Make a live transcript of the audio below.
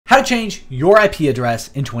how to change your IP address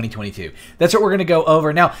in 2022. That's what we're going to go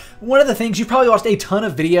over. Now, one of the things, you've probably watched a ton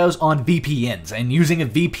of videos on VPNs and using a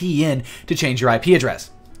VPN to change your IP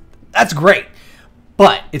address. That's great.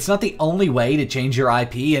 But it's not the only way to change your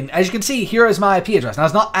IP. And as you can see, here is my IP address. Now,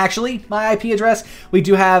 it's not actually my IP address. We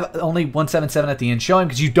do have only 177 at the end showing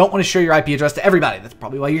because you don't want to show your IP address to everybody. That's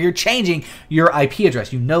probably why you're here changing your IP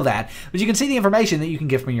address. You know that. But you can see the information that you can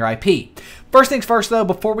get from your IP. First things first, though,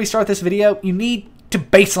 before we start this video, you need to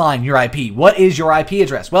baseline your IP. What is your IP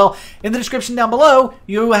address? Well, in the description down below,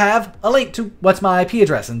 you have a link to what's my IP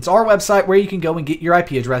address. And it's our website where you can go and get your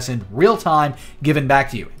IP address in real time given back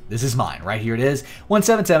to you. This is mine. Right here it is.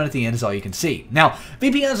 177 at the end is all you can see. Now,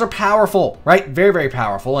 VPNs are powerful, right? Very, very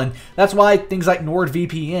powerful. And that's why things like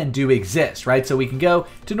NordVPN do exist, right? So we can go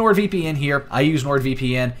to NordVPN here. I use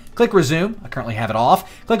NordVPN. Click resume. I currently have it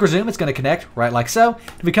off. Click resume. It's going to connect right like so.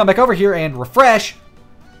 If we come back over here and refresh,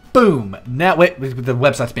 boom. Now, wait, the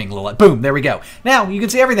website's being a little, boom, there we go. Now, you can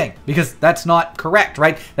see everything because that's not correct,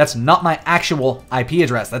 right? That's not my actual IP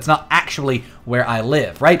address. That's not actually where I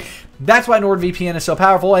live, right? That's why NordVPN is so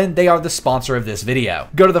powerful, and they are the sponsor of this video.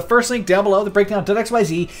 Go to the first link down below, the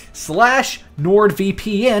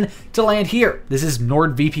breakdown.xyz/NordVPN to land here. This is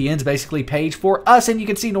NordVPN's basically page for us, and you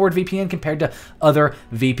can see NordVPN compared to other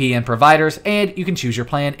VPN providers, and you can choose your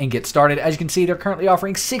plan and get started. As you can see, they're currently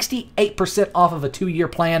offering 68% off of a 2-year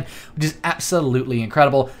plan, which is absolutely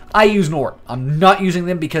incredible. I use Nord. I'm not using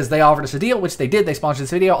them because they offered us a deal, which they did. They sponsored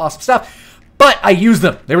this video. Awesome stuff. But I use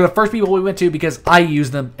them. They were the first people we went to because I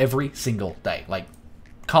use them every single day, like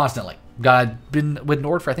constantly. I've been with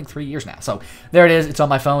Nord for I think 3 years now. So there it is. It's on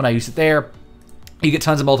my phone. I use it there. You get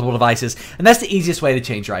tons of multiple devices, and that's the easiest way to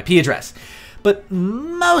change your IP address. But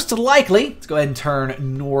most likely, let's go ahead and turn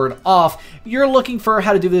Nord off. You're looking for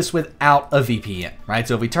how to do this without a VPN, right?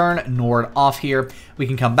 So if we turn Nord off here, we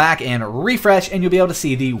can come back and refresh, and you'll be able to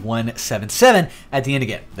see the 177 at the end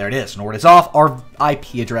again. There it is. Nord is off. Our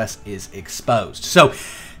IP address is exposed. So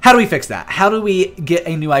how do we fix that? How do we get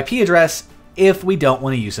a new IP address if we don't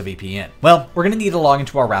want to use a VPN? Well, we're going to need to log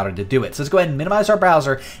into our router to do it. So let's go ahead and minimize our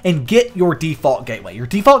browser and get your default gateway. Your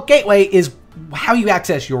default gateway is how you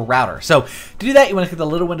access your router. So to do that, you want to click the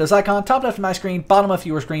little Windows icon, top left of my screen, bottom of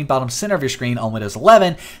your screen, bottom center of your screen on Windows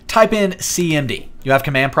 11. Type in CMD. You have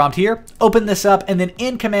command prompt here. Open this up, and then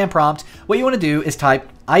in command prompt, what you want to do is type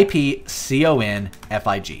ipconfig,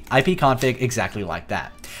 ipconfig, exactly like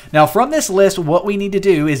that. Now from this list, what we need to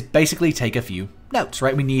do is basically take a few notes,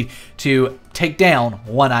 right? We need to take down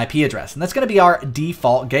one IP address, and that's going to be our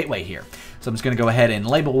default gateway here. So I'm just going to go ahead and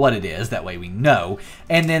label what it is. That way we know.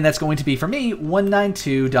 And then that's going to be, for me,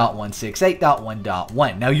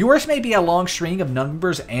 192.168.1.1. Now, yours may be a long string of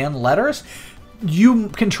numbers and letters. You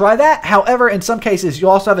can try that. However, in some cases, you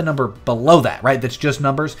also have a number below that, right? That's just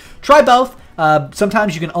numbers. Try both.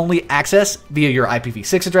 Sometimes you can only access via your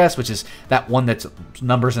IPv6 address, which is that one that's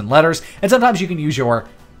numbers and letters. And sometimes you can use your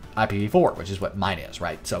IPv4, which is what mine is,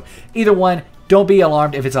 right? So either one, don't be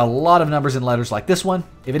alarmed if it's a lot of numbers and letters like this one.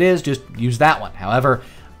 If it is, just use that one. However,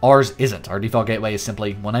 ours isn't. Our default gateway is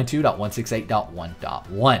simply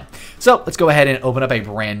 192.168.1.1. So let's go ahead and open up a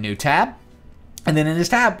brand new tab. And then in this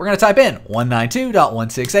tab, we're going to type in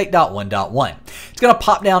 192.168.1.1. It's going to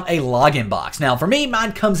pop down a login box. Now, for me,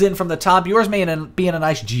 mine comes in from the top. Yours may be in a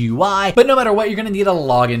nice GUI, but no matter what, you're going to need to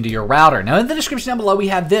log into your router. Now, in the description down below, we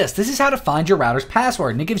have this. This is how to find your router's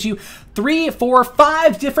password, and it gives you 3, 4,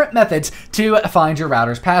 5 different methods to find your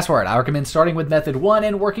router's password. I recommend starting with method 1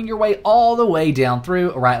 and working your way all the way down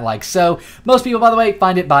through, right like so. Most people, by the way,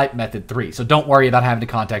 find it by method 3, so don't worry about having to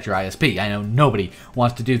contact your ISP. I know nobody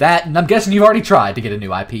wants to do that, and I'm guessing you've already tried to get a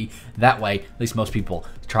new IP that way. At least most people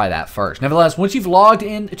try that first. Nevertheless, once you've logged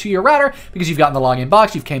into your router, because you've gotten the login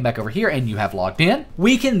box, you've came back over here and you have logged in,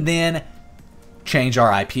 we can then change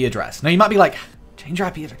our IP address. Now you might be like, change your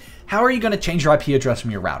IP address? How are you going to change your IP address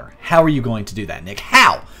from your router? How are you going to do that, Nick?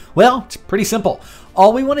 How? Well, it's pretty simple.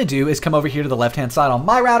 All we want to do is come over here to the left-hand side on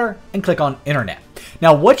my router and click on Internet.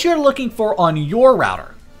 Now, what you're looking for on your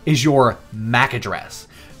router is your MAC address.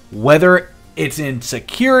 Whether it's in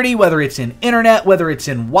security, whether it's in internet, whether it's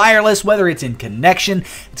in wireless, whether it's in connection,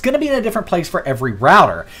 it's going to be in a different place for every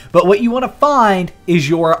router. But what you want to find is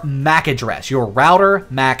your MAC address, your router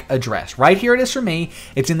MAC address. Right here it is for me.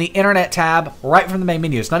 It's in the internet tab right from the main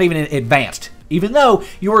menu. It's not even in advanced, even though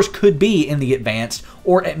yours could be in the advanced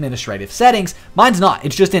or administrative settings. Mine's not.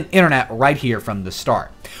 It's just in internet right here from the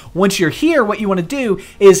start. Once you're here, what you want to do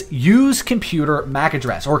is use computer MAC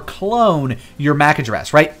address or clone your MAC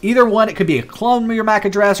address, right? Either one, it could be a clone your MAC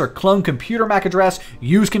address or clone computer MAC address,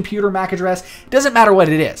 use computer MAC address. It doesn't matter what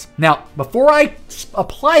it is. Now, before I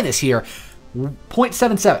apply this here,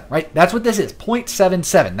 0.77, right? That's what this is,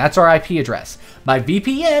 0.77. That's our IP address. My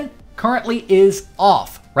VPN currently is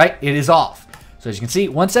off, right? It is off. So as you can see,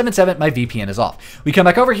 177, my VPN is off. We come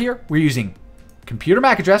back over here. We're using computer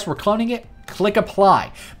MAC address. We're cloning it. Click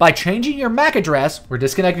apply. By changing your MAC address, we're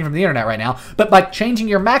disconnecting from the internet right now, but by changing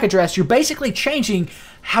your MAC address, you're basically changing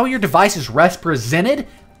how your device is represented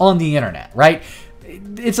on the internet, right?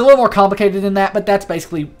 It's a little more complicated than that, but that's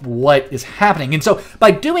basically what is happening. And so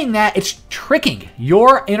by doing that, it's tricking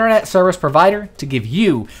your internet service provider to give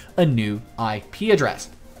you a new IP address.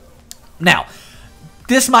 Now,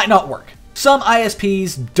 this might not work. Some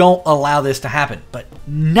ISPs don't allow this to happen, but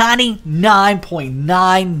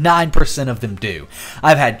 99.99% of them do.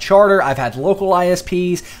 I've had Charter, I've had local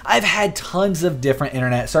ISPs, I've had tons of different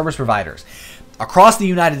internet service providers across the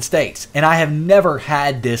United States, and I have never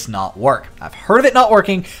had this not work. I've heard of it not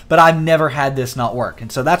working, but I've never had this not work. And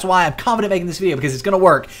so that's why I'm confident making this video, because it's going to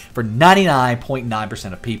work for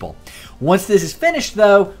 99.9% of people. Once this is finished,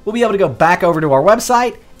 though, we'll be able to go back over to our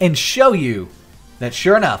website and show you that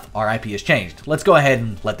sure enough, our IP has changed. Let's go ahead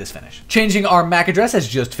and let this finish. Changing our MAC address has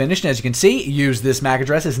just finished. And as you can see, use this MAC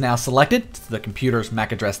address is now selected. It's the computer's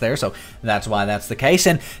MAC address there, so that's why that's the case.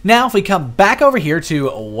 And now if we come back over here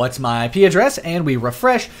to what's my IP address and we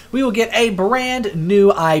refresh, we will get a brand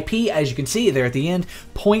new IP. As you can see there at the end,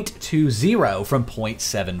 0.20 from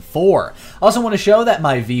 0.74. Also want to show that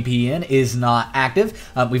my VPN is not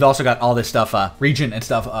active. We've also got all this stuff, region and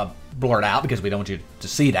stuff, blurred out because we don't want you to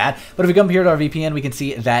see that. But if we come here to our VPN, we can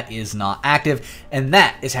see that is not active, and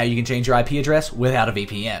that is how you can change your IP address without a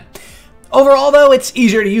VPN. Overall, though, it's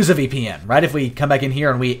easier to use a VPN, right? If we come back in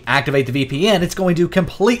here and we activate the VPN, it's going to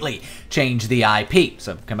completely change the IP.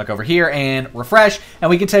 So come back over here and refresh, and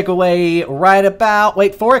we can take away right about,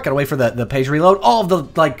 wait for it, gotta wait for the page reload, all of the,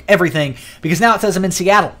 like, everything, because now it says I'm in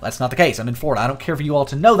Seattle. That's not the case. I'm in Florida. I don't care for you all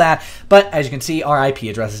to know that, but as you can see, our IP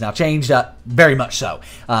address is now changed, very much so.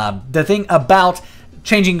 The thing about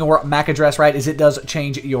changing your MAC address, right, is it does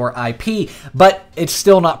change your IP, but it's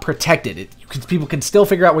still not protected. People can still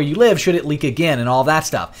figure out where you live should it leak again and all that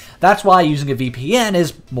stuff. That's why using a VPN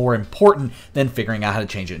is more important than figuring out how to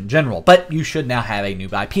change it in general. But you should now have a new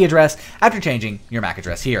IP address after changing your MAC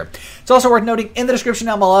address here. It's also worth noting in the description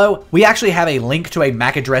down below, we actually have a link to a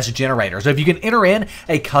MAC address generator. So if you can enter in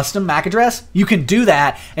a custom MAC address, you can do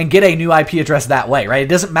that and get a new IP address that way, right? It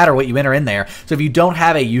doesn't matter what you enter in there. So if you don't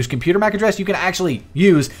have a use computer MAC address, you can actually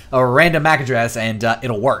use a random MAC address and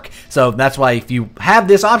it'll work. So that's why if you have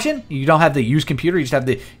this option, you don't have the use computer, you just have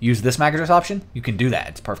to use this MAC address option, you can do that.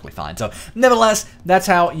 It's perfectly fine. So nevertheless, that's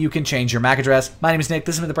how you can change your MAC address. My name is Nick.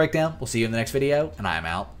 This has been The Breakdown. We'll see you in the next video, and I am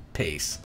out. Peace.